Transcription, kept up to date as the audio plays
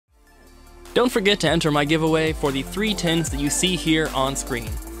Don't forget to enter my giveaway for the 3 tins that you see here on screen.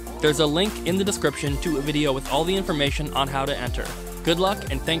 There's a link in the description to a video with all the information on how to enter. Good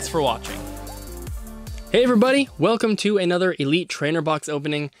luck and thanks for watching. Hey everybody, welcome to another Elite Trainer box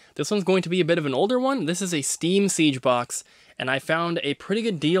opening. This one's going to be a bit of an older one. This is a Steam Siege box, and I found a pretty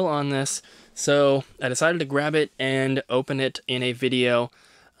good deal on this, so I decided to grab it and open it in a video.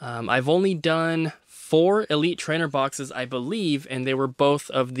 I've only done 4 Elite Trainer boxes, I believe, and they were both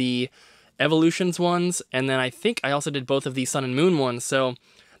of the Evolutions ones, and then I think I also did both of the Sun and Moon ones, so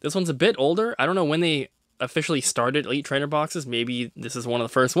this one's a bit older. I don't know when they officially started Elite Trainer boxes. Maybe this is one of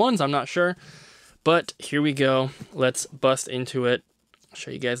the first ones, I'm not sure. But here we go. Let's bust into it. I'll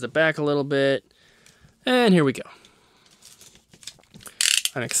show you guys the back a little bit. And here we go.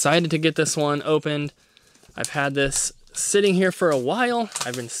 I'm excited to get this one opened. I've had this sitting here for a while.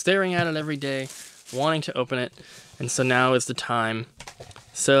 I've been staring at it every day, wanting to open it. And so now is the time.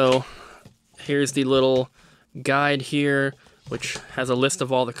 So here's the little guide here, which has a list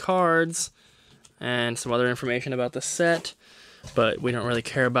of all the cards and some other information about the set. But we don't really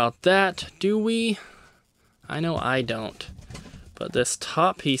care about that, do we? I know I don't. But this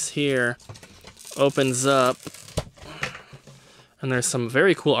top piece here opens up, and there's some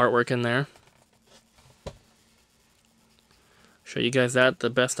very cool artwork in there. Show you guys that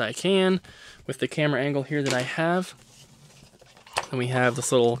the best I can with the camera angle here that I have. And we have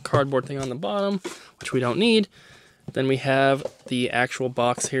this little cardboard thing on the bottom, which we don't need. Then we have the actual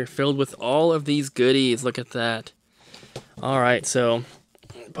box here filled with all of these goodies. Look at that. Alright, so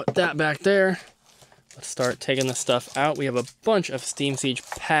put that back there. Let's start taking the stuff out. We have a bunch of Steam Siege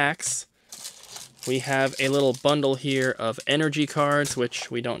packs. We have a little bundle here of energy cards, which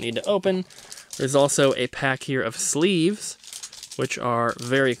we don't need to open. There's also a pack here of sleeves, which are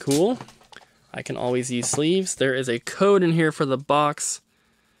very cool. I can always use sleeves. There is a code in here for the box,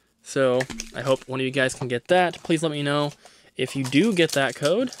 so I hope one of you guys can get that. Please let me know if you do get that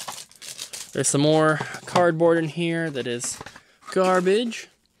code. There's some more cardboard in here that is garbage.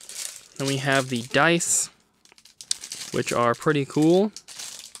 Then we have the dice, which are pretty cool.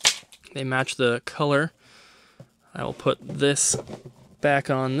 They match the color. I will put this back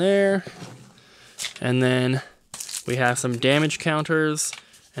on there. And then we have some damage counters.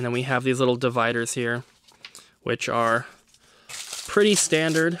 And then we have these little dividers here, which are pretty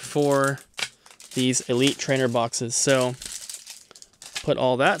standard for these Elite Trainer boxes. So put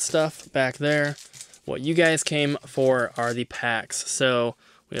all that stuff back there. What you guys came for are the packs. So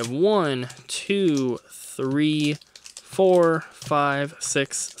we have 1, 2, 3, 4, 5,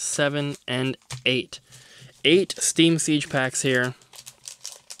 6, 7, and 8. 8 Steam Siege packs here.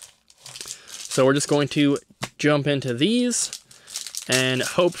 So we're just going to jump into these and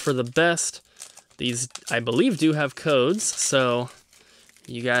hope for the best. These, I believe, do have codes, so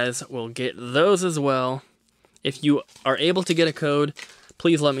you guys will get those as well. If you are able to get a code,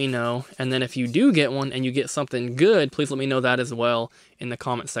 please let me know. And then if you do get one and you get something good, please let me know that as well in the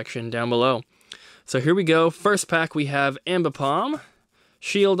comment section down below. So here we go. First pack, we have Ambipom,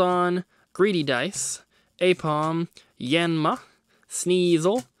 Shieldon, Greedy Dice, Apom, Yanma,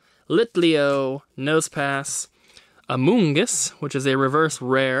 Sneasel, Litleo, Nosepass, Amoonguss, which is a reverse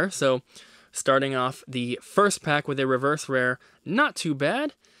rare. So starting off the first pack with a reverse rare, not too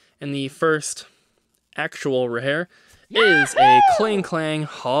bad. And the first actual rare is a Clang Clang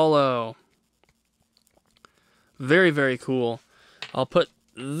Holo. Very, very cool. I'll put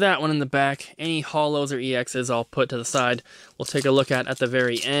that one in the back. Any Holos or EXs I'll put to the side. We'll take a look at the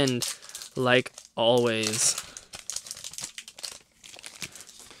very end, like always.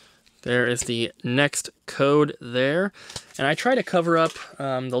 There is the next code there. And I try to cover up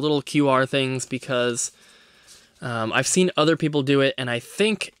the little QR things because I've seen other people do it, and I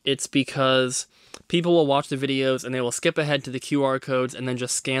think it's because people will watch the videos and they will skip ahead to the QR codes and then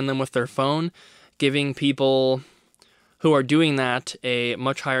just scan them with their phone, giving people who are doing that a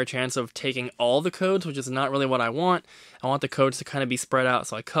much higher chance of taking all the codes, which is not really what I want. I want the codes to kind of be spread out,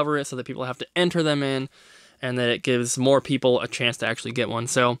 so I cover it so that people have to enter them in, and that it gives more people a chance to actually get one.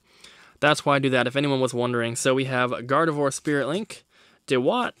 So that's why I do that, if anyone was wondering. So we have Gardevoir Spirit Link,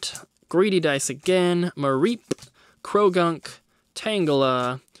 Dewott, Greedy Dice again, Mareep, Krogunk,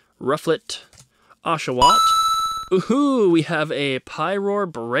 Tangela, Rufflet, Oshawott. Ooh, we have a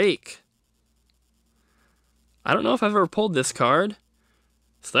Pyroar Break. I don't know if I've ever pulled this card,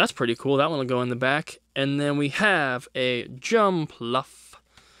 so that's pretty cool. That one will go in the back. And then we have a Jumpluff,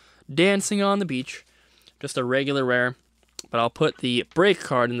 Dancing on the Beach. Just a regular rare, but I'll put the break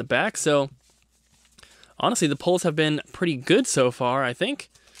card in the back. So honestly, the pulls have been pretty good so far, I think.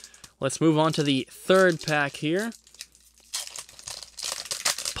 Let's move on to the third pack here.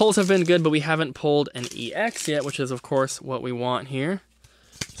 Pulls have been good, but we haven't pulled an EX yet, which is, of course, what we want here.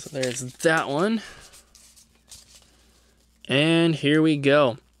 So there's that one. And here we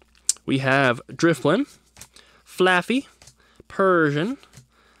go. We have Drifblim, Flaffy, Persian,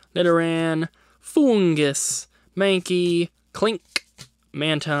 Nidoran, Fungus, Mankey, Clink,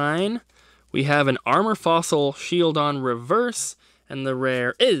 Mantine. We have an Armor Fossil Shieldon reverse, and the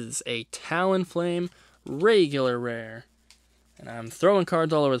rare is a Talonflame regular rare. And I'm throwing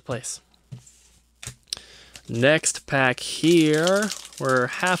cards all over the place. Next pack here, we're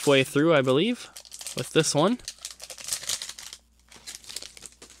halfway through, I believe, with this one.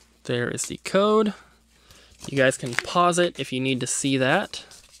 There is the code. You guys can pause it if you need to see that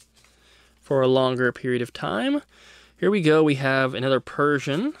for a longer period of time. Here we go. We have another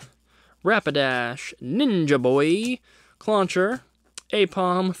Persian, Rapidash, Ninja Boy, Clauncher,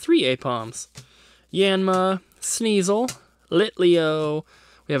 Apom, 3 Apoms, Yanma, Sneasel, Litleo.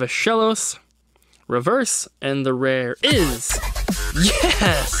 We have a Shellos, reverse, and the rare is,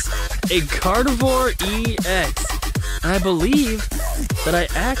 yes, a Carnivore EX. And I believe that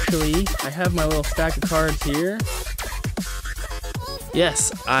I have my little stack of cards here.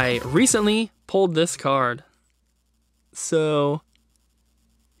 Yes, I recently pulled this card. So,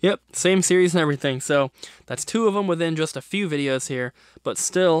 yep, same series and everything. So, that's 2 of them within just a few videos here, but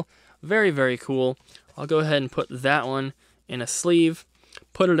still very, very cool. I'll go ahead and put that one in a sleeve,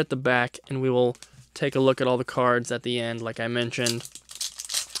 put it at the back, and we will take a look at all the cards at the end, like I mentioned.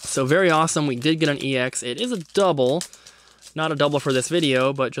 So, very awesome. We did get an EX. It is a double. Not a double for this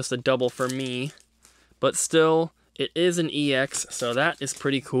video, but just a double for me. But still, it is an EX, so that is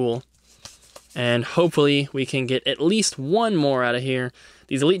pretty cool. And hopefully we can get at least one more out of here.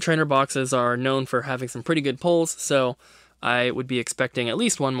 These Elite Trainer boxes are known for having some pretty good pulls, so I would be expecting at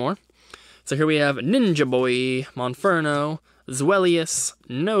least one more. So here we have Ninja Boy, Monferno, Zwellius,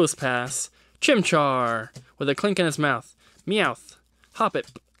 Nosepass, Chimchar, with a clink in his mouth, Meowth,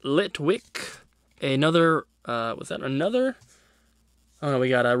 Hoppip, Litwick, another, was that another? Oh no, we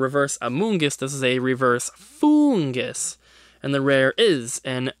got a reverse Amoonguss. This is a reverse Fungus. And the rare is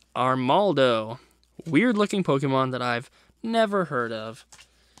an Armaldo. Weird looking Pokemon that I've never heard of.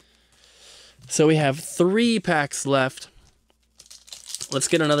 So we have 3 packs left. Let's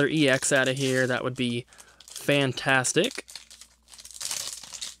get another EX out of here. That would be fantastic.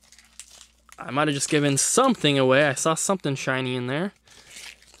 I might have just given something away. I saw something shiny in there.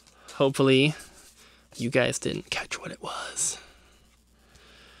 Hopefully you guys didn't catch what it was.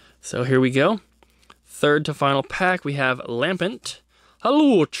 So here we go. Third to final pack, we have Lampent,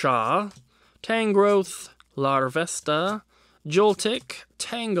 Hawlucha, Tangrowth, Larvesta, Joltik,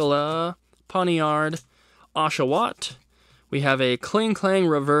 Tangela, Pawniard, Oshawott. We have a Kling Klang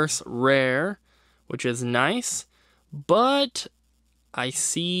reverse rare, which is nice, but I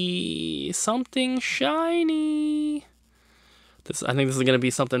see something shiny. I think this is going to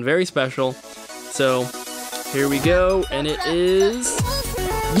be something very special. So here we go, and it is,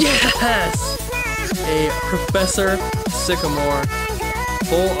 yes! A Professor Sycamore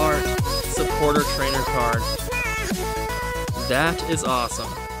full art supporter trainer card. That is awesome.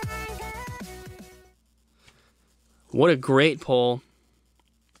 What a great pull.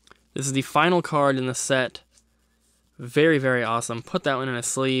 This is the final card in the set. Very, very awesome. Put that one in a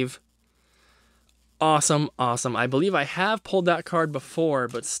sleeve. Awesome, awesome. I believe I have pulled that card before,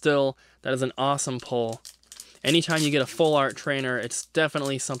 but still, that is an awesome pull. Anytime you get a full art trainer, it's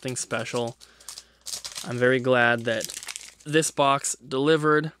definitely something special. I'm very glad that this box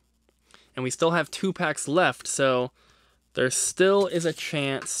delivered, and we still have 2 packs left, so there still is a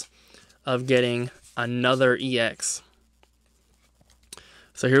chance of getting another EX.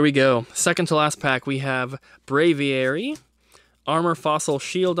 So here we go. Second to last pack, we have Braviary, Armor Fossil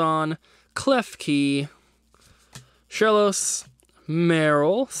Shieldon, Klefki, Shellos,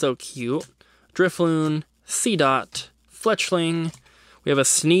 Meryl, so cute, Drifloon, Seedot, Fletchling. We have a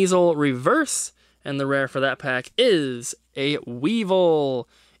Sneasel reverse, and the rare for that pack is a Weevil.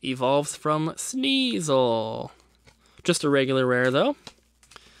 Evolves from Sneasel. Just a regular rare, though.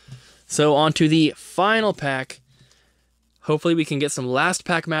 So on to the final pack. Hopefully we can get some last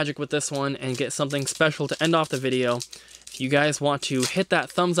pack magic with this one and get something special to end off the video. If you guys want to hit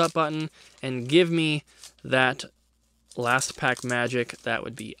that thumbs up button and give me that last pack magic, that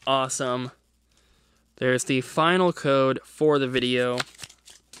would be awesome. There's the final code for the video.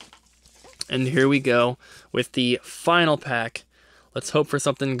 And here we go with the final pack. Let's hope for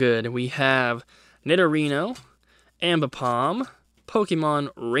something good. We have Nidorino, Ambipom, Pokemon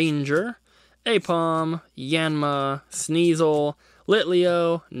Ranger, Apom, Yanma, Sneasel,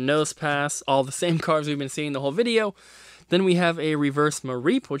 Litleo, Nosepass, all the same cards we've been seeing the whole video. Then we have a Reverse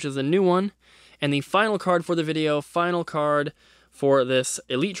Mareep, which is a new one. And the final card for the video, final card for this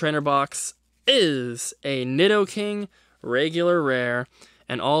Elite Trainer box is a Nidoking regular rare.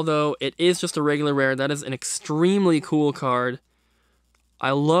 And although it is just a regular rare, that is an extremely cool card.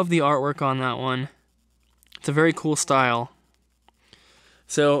 I love the artwork on that one. It's a very cool style.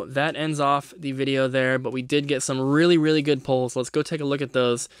 So that ends off the video there, but we did get some really, really good pulls. Let's go take a look at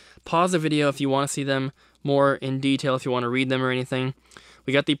those. Pause the video if you want to see them more in detail, if you want to read them or anything.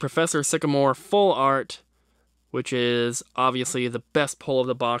 We got the Professor Sycamore full art, which is obviously the best pull of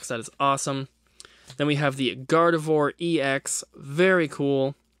the box. That is awesome. Then we have the Gardevoir EX, very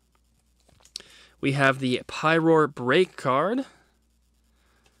cool. We have the Pyroar Break card,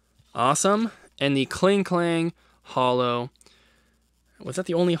 awesome. And the Kling Klang Holo. Was that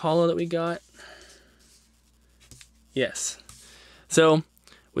the only holo that we got? Yes. So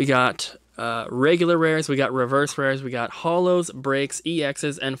we got regular rares, we got reverse rares, we got holos, breaks,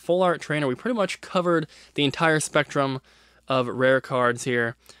 EXs, and full art trainer. We pretty much covered the entire spectrum of rare cards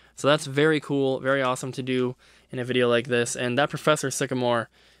here. So that's very cool, very awesome to do in a video like this. And that Professor Sycamore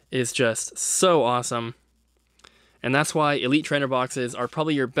is just so awesome. And that's why Elite Trainer boxes are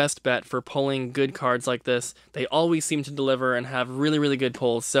probably your best bet for pulling good cards like this. They always seem to deliver and have really, really good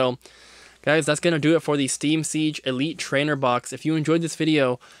pulls. So, guys, that's going to do it for the Steam Siege Elite Trainer box. If you enjoyed this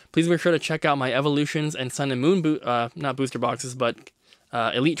video, please make sure to check out my Evolutions and Sun and Moon, not booster boxes, but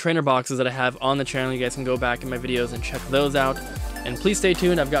Elite Trainer boxes that I have on the channel. You guys can go back in my videos and check those out. And please stay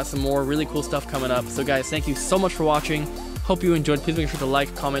tuned. I've got some more really cool stuff coming up. So, guys, thank you so much for watching. Hope you enjoyed. Please make sure to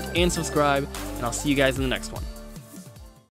like, comment, and subscribe. And I'll see you guys in the next one.